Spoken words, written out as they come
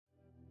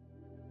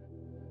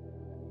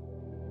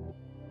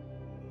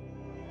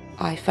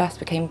I first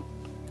became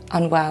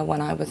unwell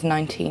when I was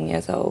 19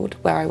 years old,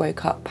 where I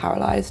woke up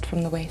paralysed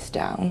from the waist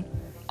down.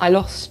 I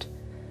lost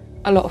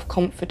a lot of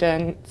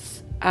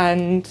confidence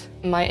and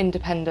my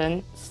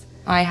independence.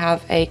 I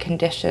have a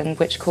condition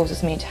which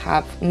causes me to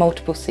have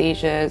multiple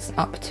seizures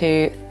up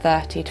to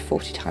 30 to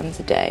 40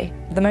 times a day.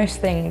 The most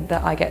thing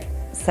that I get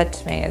said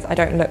to me is I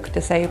don't look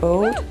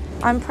disabled.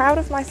 I'm proud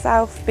of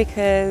myself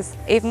because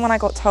even when I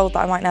got told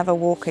that I might never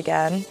walk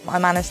again, I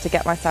managed to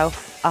get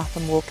myself up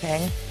and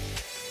walking.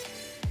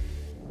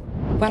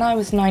 When I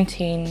was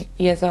 19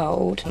 years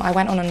old, I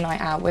went on a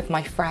night out with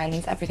my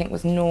friends, everything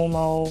was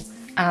normal,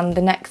 and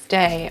the next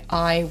day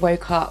I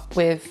woke up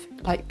with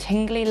like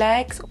tingly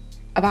legs.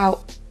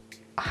 About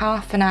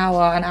half an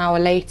hour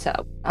later,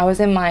 I was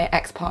in my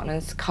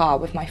ex-partner's car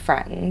with my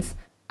friends.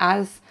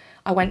 As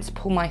I went to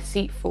pull my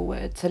seat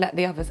forward to let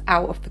the others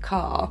out of the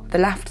car, the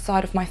left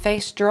side of my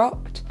face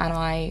dropped and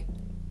I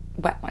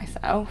wet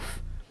myself.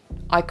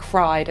 I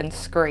cried and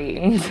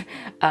screamed,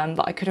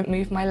 but I couldn't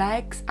move my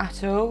legs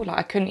at all. Like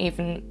I couldn't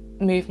even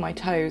move my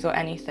toes or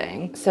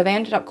anything. So they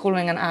ended up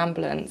calling an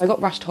ambulance. I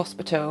got rushed to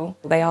hospital.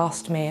 They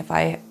asked me if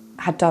I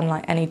had done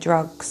like any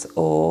drugs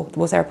or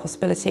was there a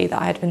possibility that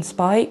I had been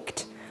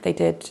spiked. They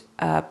did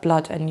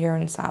blood and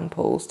urine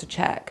samples to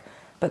check,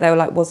 but there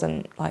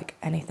wasn't like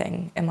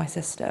anything in my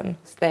system.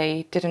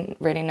 They didn't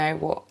really know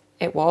what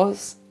it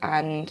was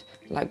and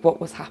like what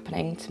was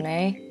happening to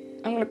me.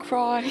 I'm gonna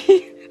cry.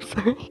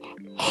 Sorry.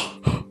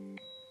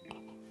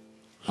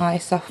 I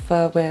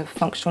suffer with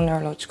functional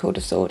neurological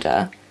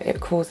disorder. It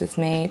causes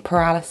me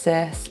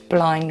paralysis,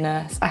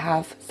 blindness, I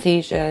have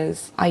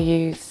seizures. I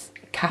use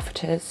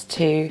catheters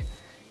to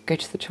go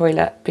to the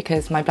toilet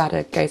because my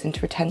bladder goes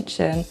into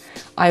retention.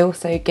 I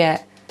also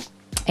get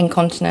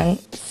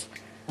incontinence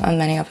and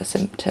many other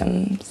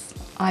symptoms.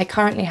 I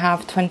currently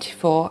have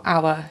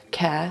 24-hour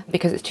care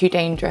because it's too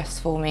dangerous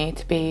for me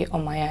to be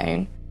on my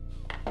own.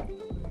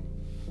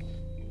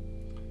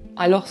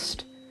 I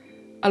lost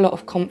a lot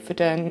of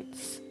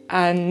confidence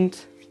and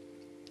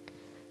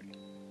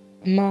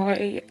my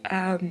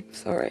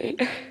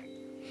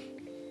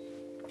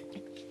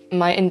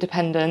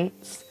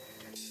independence.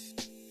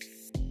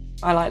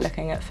 I like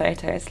looking at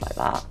photos like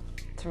that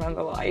to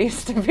remember what I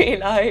used to be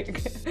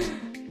like.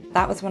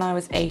 That was when I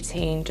was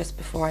 18, just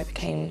before I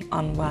became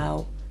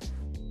unwell,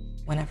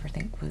 when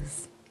everything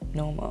was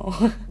normal,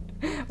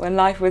 when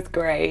life was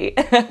great.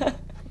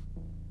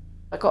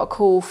 I got a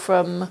call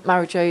from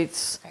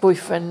Mari-Jade's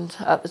boyfriend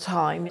at the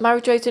time.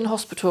 Mari-Jade's in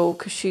hospital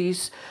because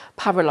she's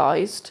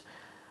paralysed.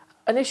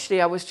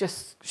 Initially I was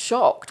just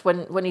shocked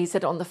when he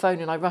said it on the phone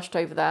and I rushed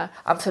over there.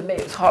 And for me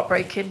it was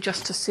heartbreaking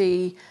just to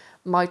see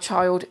my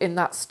child in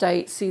that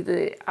state, see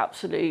the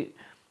absolute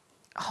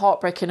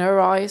heartbreak in her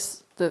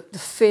eyes, the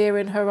fear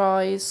in her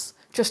eyes.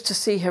 Just to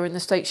see her in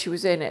the state she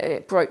was in,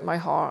 it broke my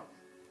heart.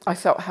 I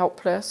felt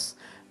helpless.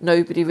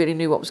 Nobody really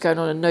knew what was going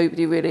on and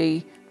nobody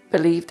really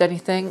believed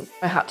anything.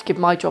 I had to give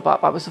my job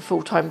up. I was a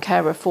full-time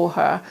carer for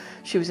her.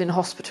 She was in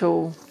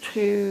hospital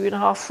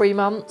 2.5, 3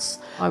 months.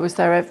 I was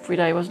there every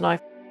day, wasn't I?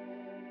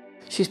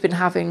 She's been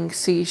having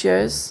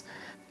seizures,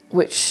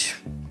 which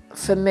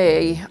for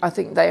me, I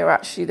think they are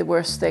actually the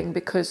worst thing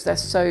because they're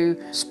so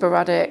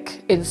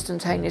sporadic,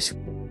 instantaneous.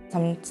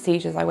 Some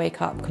seizures I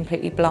wake up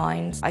completely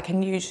blind. I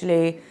can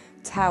usually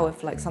tell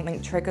if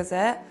something triggers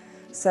it.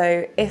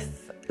 So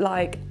if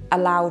a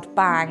loud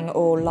bang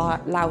or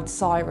loud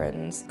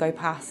sirens go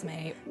past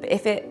me, but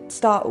if it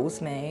startles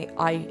me,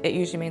 it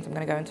usually means I'm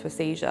going to go into a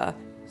seizure.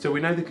 So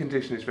we know the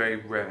condition is very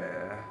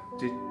rare.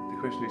 The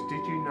question is,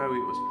 did you know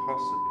it was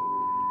possible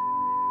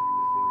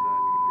before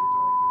learning of your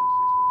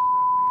diagnosis?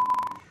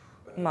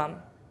 What does that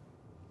mean?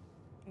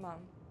 Mum.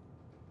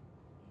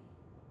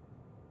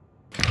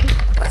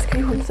 Let's go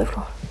onto the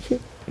floor.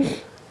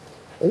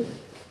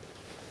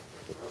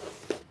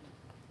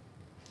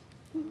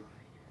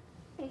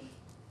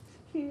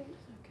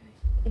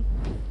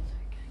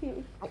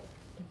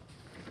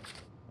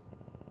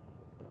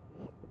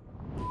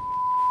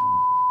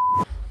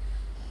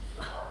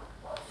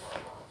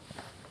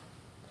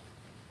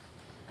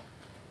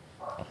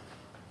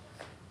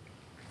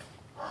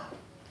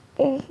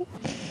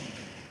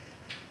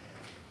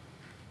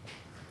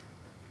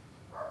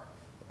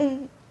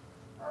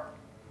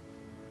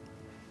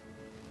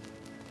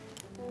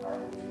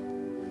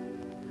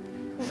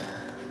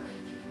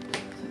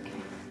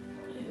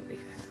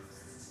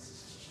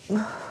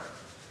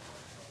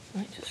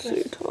 Right, just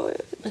rest. So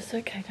tired. It's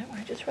okay, don't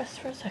worry, just rest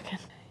for a second.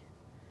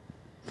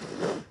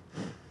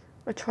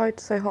 I tried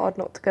so hard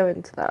not to go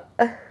into that.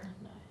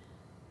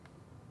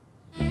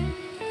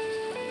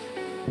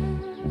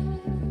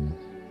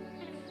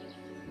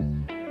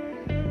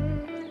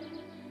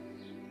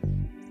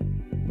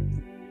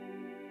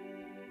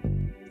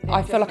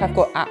 I feel like I've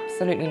got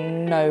absolutely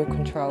no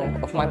control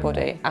of my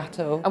body at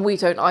all. And we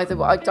don't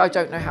either. I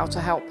don't know how to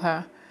help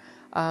her.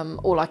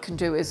 All I can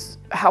do is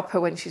help her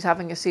when she's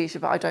having a seizure,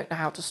 but I don't know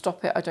how to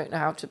stop it. I don't know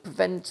how to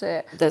prevent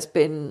it. There's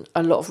been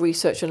a lot of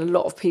research and a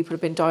lot of people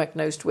have been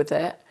diagnosed with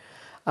it.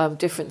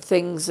 Different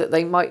things that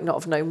they might not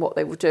have known what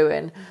they were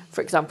doing.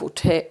 For example,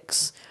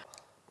 tics.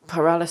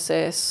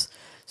 paralysis,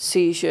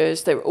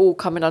 seizures. They were all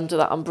coming under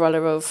that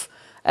umbrella of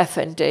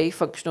FND,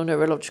 Functional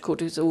Neurological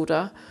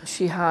Disorder.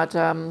 She had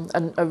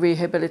a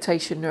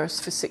rehabilitation nurse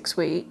for 6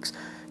 weeks,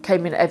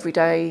 came in every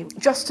day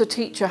just to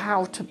teach her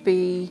how to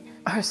be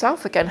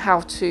herself again,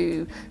 how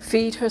to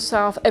feed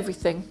herself,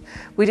 everything.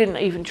 We didn't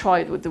even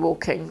try with the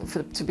walking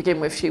to begin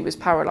with. She was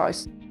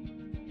paralysed.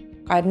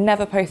 I'd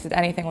never posted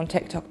anything on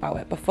TikTok about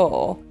it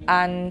before,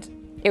 and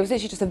it was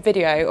literally just a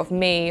video of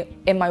me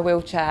in my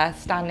wheelchair,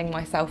 standing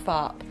myself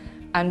up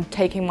and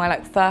taking my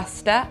first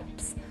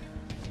steps.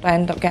 I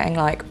ended up getting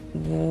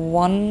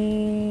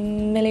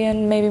 1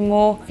 million, maybe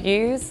more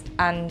views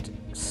and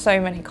so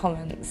many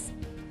comments.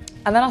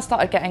 And then I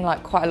started getting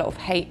quite a lot of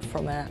hate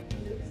from it.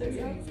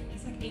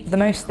 The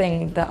most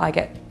thing that I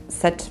get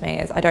said to me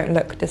is I don't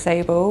look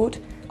disabled.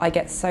 I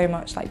get so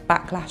much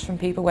backlash from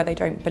people where they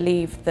don't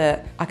believe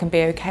that I can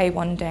be okay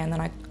one day and then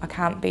I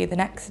can't be the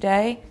next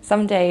day.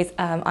 Some days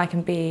I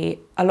can be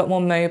a lot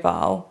more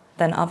mobile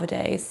than other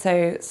days.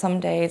 So some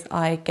days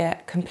I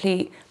get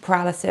complete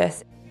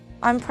paralysis.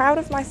 I'm proud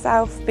of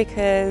myself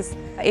because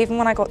even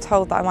when I got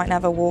told that I might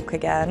never walk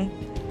again,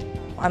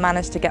 I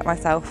managed to get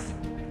myself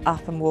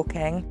up and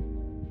walking.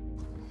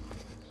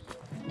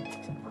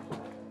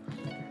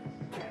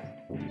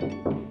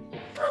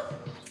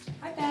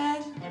 Hi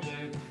Ben. Hi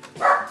Jude.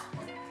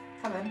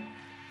 Come in.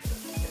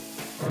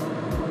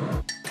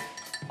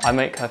 I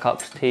make her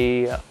cups of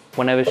tea.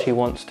 Whenever she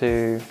wants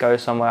to go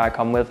somewhere, I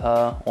come with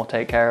her or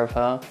take care of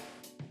her.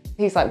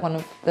 He's one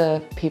of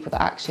the people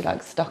that actually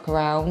stuck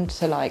around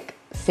to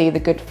see the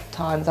good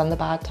times and the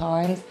bad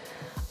times.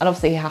 And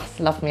obviously he has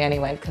to love me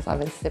anyway because I'm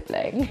his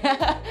sibling.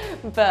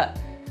 But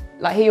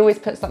he always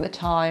puts the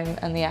time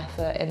and the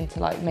effort in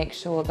to make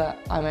sure that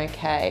I'm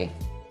okay.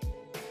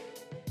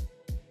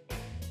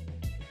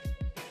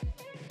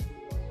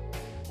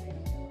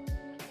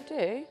 They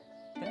do?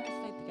 They don't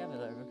stay together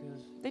though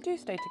because... They do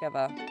stay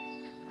together.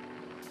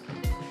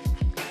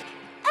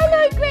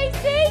 Hello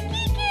Gracey!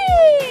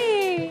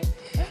 Kiki!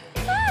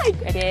 Hi!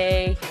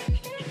 Ready,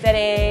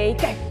 steady,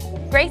 go!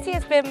 Gracey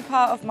has been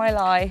part of my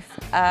life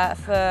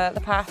for the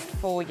past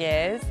 4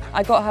 years.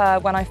 I got her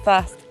when I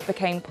first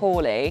became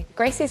poorly.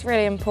 Gracey is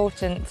really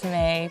important to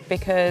me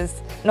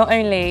because not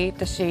only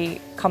does she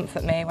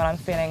comfort me when I'm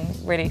feeling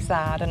really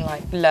sad and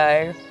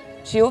low,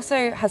 she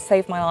also has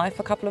saved my life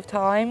a couple of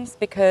times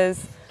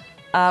because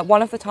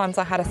one of the times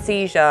I had a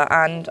seizure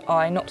and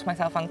I knocked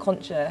myself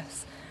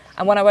unconscious.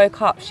 And when I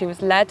woke up, she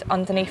was lead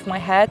underneath my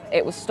head.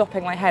 It was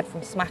stopping my head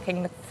from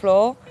smacking the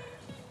floor.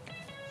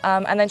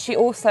 And then she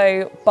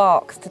also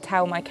barks to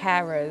tell my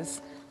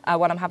carers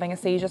when I'm having a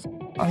seizure.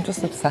 I'm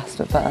just obsessed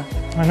with her.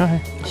 I know.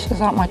 She's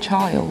like my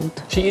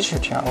child. She is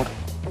your child.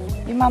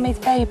 Your mummy's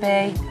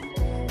baby.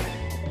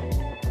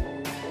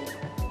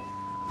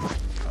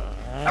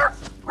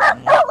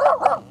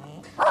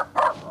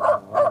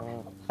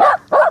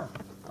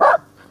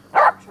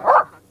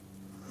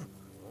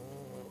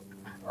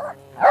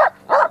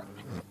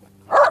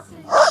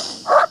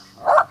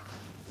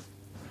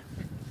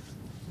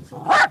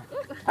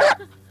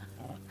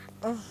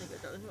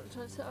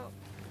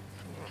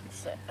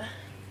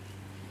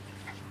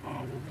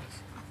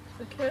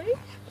 Okay.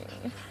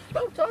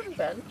 Well done,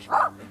 Ben.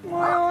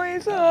 My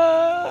eyes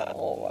hurt.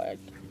 Oh my.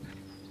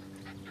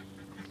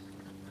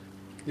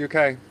 You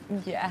okay?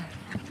 Yeah.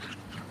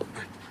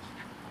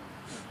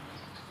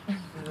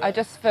 I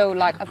just feel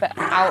a bit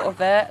out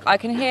of it. I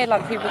can hear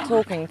people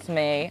talking to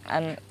me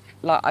and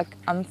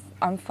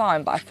I'm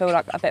fine, but I feel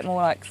a bit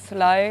more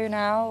slow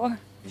now.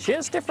 She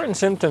has different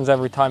symptoms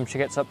every time she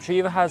gets up. She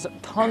either has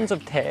tons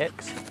of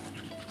tics.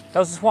 There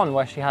was this one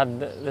where she had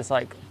this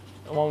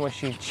one where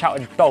she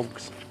shouted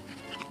dogs.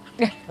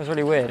 It was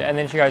really weird. And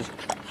then she goes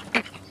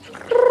like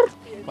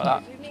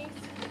that.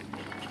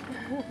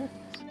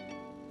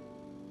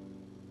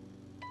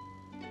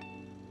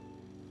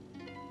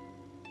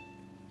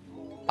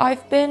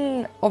 I've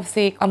been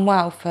obviously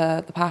unwell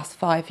for the past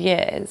 5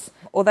 years.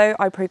 Although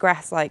I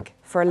progress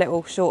for a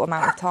little short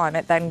amount of time,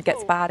 it then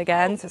gets bad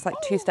again. So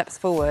it's 2 steps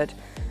forward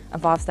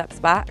and 5 steps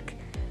back.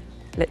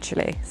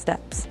 Literally,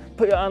 steps.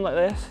 Put your hand like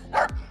this,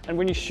 and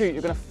when you shoot,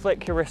 you're gonna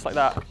flick your wrist like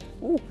that.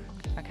 Ooh.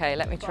 Okay,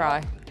 let me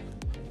try.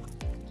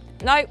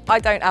 No, I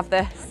don't have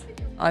this.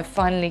 I've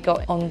finally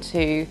got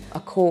onto a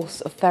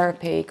course of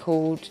therapy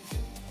called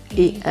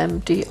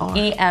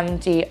EMDR.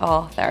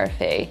 EMDR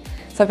therapy.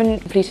 So I've been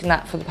completing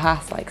that for the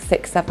past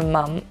 6-7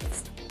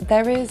 months.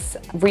 There is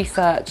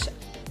research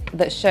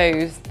that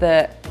shows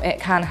that it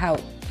can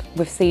help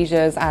with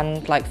seizures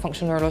and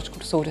functional neurological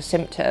disorder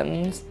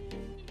symptoms.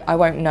 I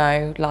won't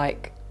know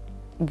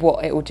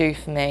what it will do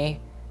for me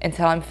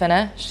until I'm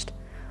finished,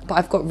 but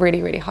I've got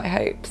really, really high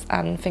hopes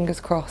and fingers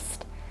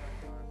crossed.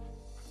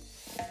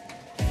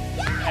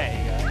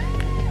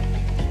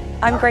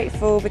 I'm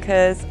grateful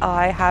because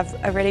I have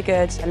a really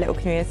good little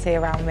community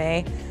around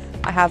me.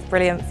 I have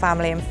brilliant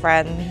family and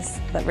friends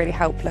that really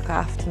help look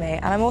after me.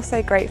 And I'm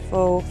also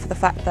grateful for the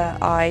fact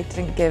that I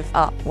didn't give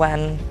up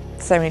when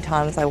so many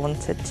times I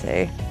wanted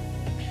to.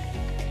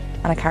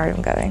 And I carried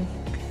on going.